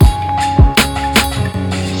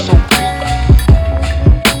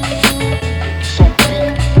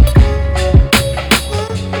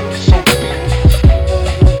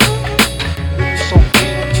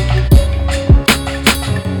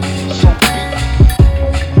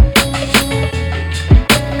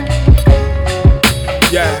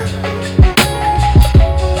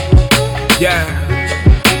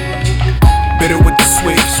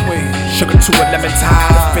a lemon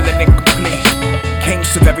tide, feeling incomplete. Can't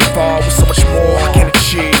serve every fall with so much more I can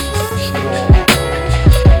achieve.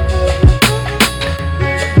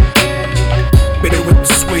 Bitter with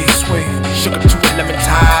the sweet, sugar to a lemon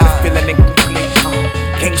tide, feeling incomplete.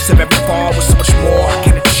 Can't serve every fall with so much more I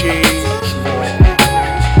can achieve.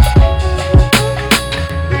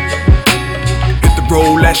 Hit the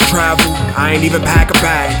road, let's travel. I ain't even pack a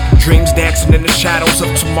bag. Dreams dancing in the shadows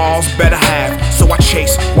of tomorrow's better half. So I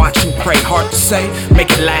chase, watch and pray. Hard to say,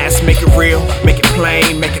 make it last, make it real, make it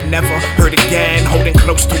plain, make it never hurt again. Holding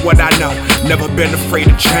close to what I know, never been afraid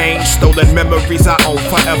to change. Stolen memories I own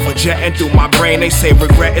forever, jetting through my brain. They say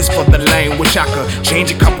regret is for the lame. Wish I could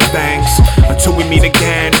change a couple things until we meet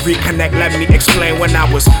again. Reconnect, let me explain. When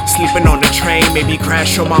I was sleeping on the train, maybe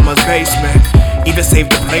crash your mama's basement. Even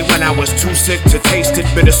saved the plate when I was too sick to taste it.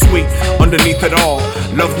 Bittersweet, underneath it all,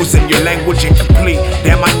 love was in your language incomplete.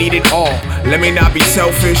 Damn, I need it all. Let me not be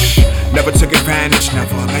selfish. Never took advantage,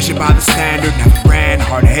 never measured by the standard. Never ran,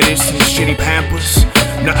 hard-headed, some shitty pampers.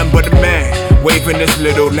 Nothing but a man, waving this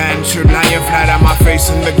little lantern. Lying flat on my face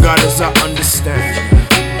in the gutters, I understand.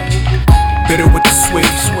 Bitter with the sweet,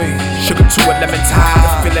 sugar to a lemon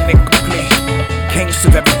tide, feeling incomplete. Can't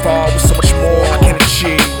serve every fall with so much more I can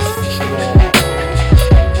achieve.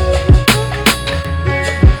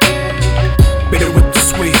 Bitter with the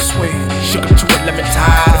sweet, sugar to a lemon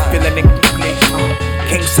tide, feeling incomplete.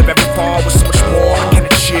 Can't serve every fall with so much more I can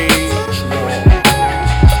achieve.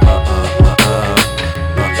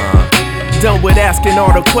 Done with asking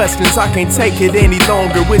all the questions, I can't take it any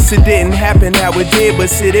longer. Wish it didn't happen how it did, but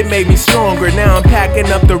shit, it made me stronger. Now I'm packing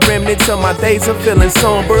up the remnants of my days of feeling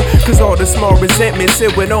somber. Cause all the small resentments,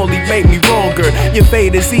 it would only make me wronger. Your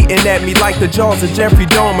fate is eating at me like the jaws of Jeffrey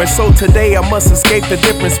Dahmer. So today I must escape the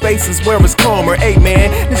different spaces where it's calmer. Hey man,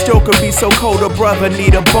 this joker be so cold, a brother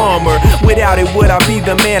need a bomber. Without it, would I be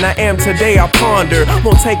the man I am today? I ponder.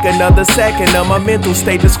 Won't take another second of my mental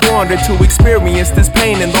state to squander. To experience this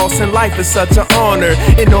pain and loss in life is such an honor.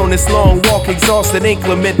 And on this long walk, exhausted,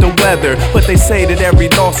 inclement the weather. But they say that every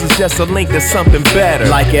loss is just a link to something better.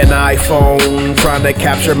 Like an iPhone, trying to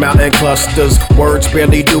capture mountain clusters. Words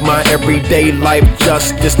barely do my everyday life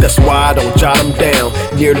justice. That's why I don't jot them down.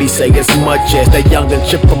 Nearly say as much as that youngin'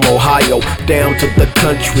 chip from Ohio. Down to the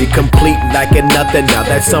country, complete lacking nothing. Now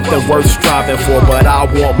that's something worth striving for. But I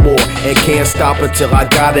want more and can't stop until I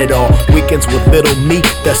got it all. Weekends with little me,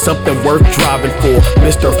 that's something worth driving for.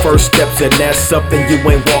 Mr. First Steps, and that's something you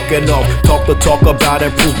ain't walking off. Talk the talk about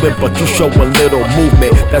improvement, but you show a little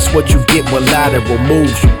movement. That's what you get when lateral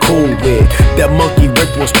moves you cool with. That monkey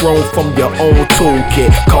wrench was thrown from your own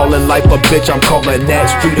toolkit. Calling life a bitch, I'm calling that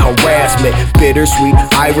street harassment. Bittersweet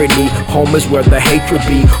irony, home is where the hatred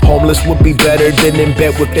be. Homeless would be better than in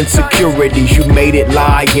bed with insecurities. You made it,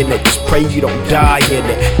 lie in it, just pray you don't die in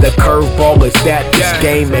it. The curveball is that this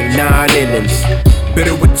game ain't 9 innings.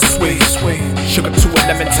 Bitter with the sweet, sugar to a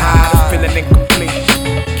lemon tide, feeling incomplete.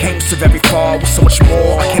 Can't serve every fall with so much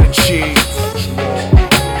more I can achieve.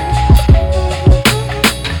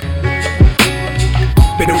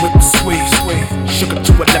 Bitter with the sweet, sugar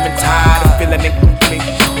to a lemon tide, feeling incomplete.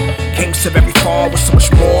 Can't serve every fall with so much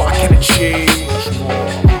more I can achieve.